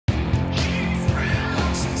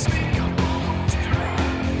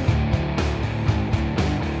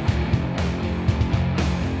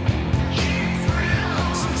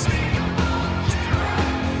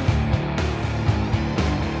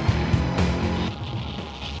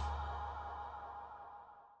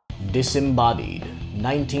Disembodied,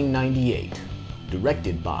 1998,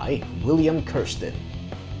 directed by William Kirsten,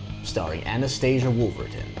 starring Anastasia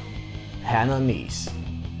Wolverton, Hannah Neese,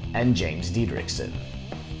 and James Diedrichson.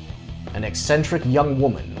 An eccentric young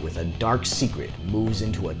woman with a dark secret moves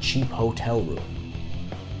into a cheap hotel room.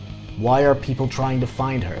 Why are people trying to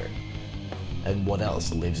find her? And what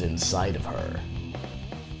else lives inside of her?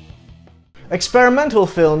 Experimental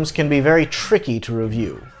films can be very tricky to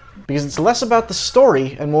review, because it's less about the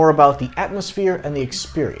story and more about the atmosphere and the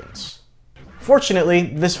experience. Fortunately,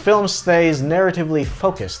 this film stays narratively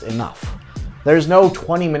focused enough. There's no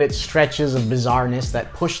 20-minute stretches of bizarreness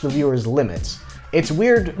that push the viewer's limits. It's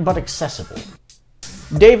weird but accessible.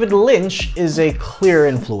 David Lynch is a clear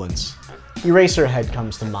influence. Eraserhead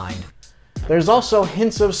comes to mind. There's also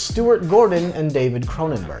hints of Stuart Gordon and David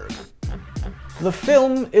Cronenberg. The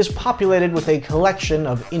film is populated with a collection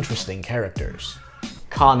of interesting characters.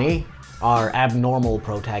 Connie, our abnormal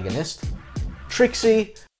protagonist,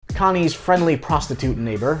 Trixie, Connie's friendly prostitute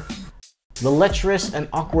neighbor, the lecherous and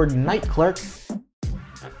awkward night clerk,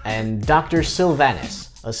 and Dr.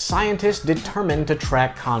 Sylvanus, a scientist determined to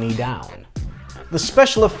track Connie down. The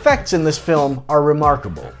special effects in this film are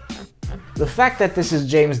remarkable. The fact that this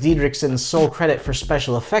is James Diedrichson's sole credit for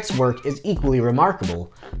special effects work is equally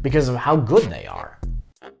remarkable because of how good they are.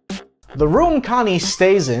 The room Connie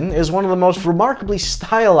stays in is one of the most remarkably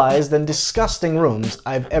stylized and disgusting rooms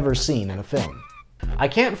I've ever seen in a film. I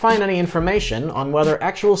can't find any information on whether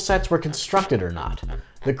actual sets were constructed or not.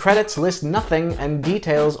 The credits list nothing and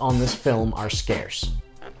details on this film are scarce.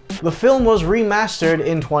 The film was remastered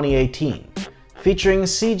in 2018, featuring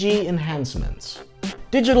CG enhancements.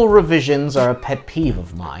 Digital revisions are a pet peeve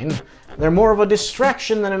of mine. They're more of a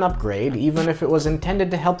distraction than an upgrade, even if it was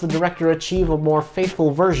intended to help the director achieve a more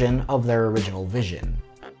faithful version of their original vision.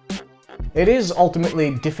 It is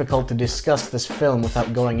ultimately difficult to discuss this film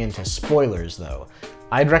without going into spoilers, though.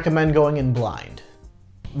 I'd recommend going in blind.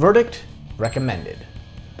 Verdict: recommended.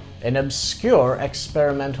 An obscure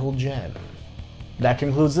experimental gem. That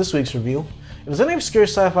concludes this week's review. If there's any obscure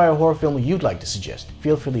sci-fi or horror film you'd like to suggest,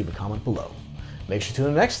 feel free to leave a comment below. Make sure to tune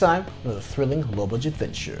in next time for another thrilling, low-budget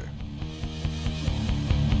adventure.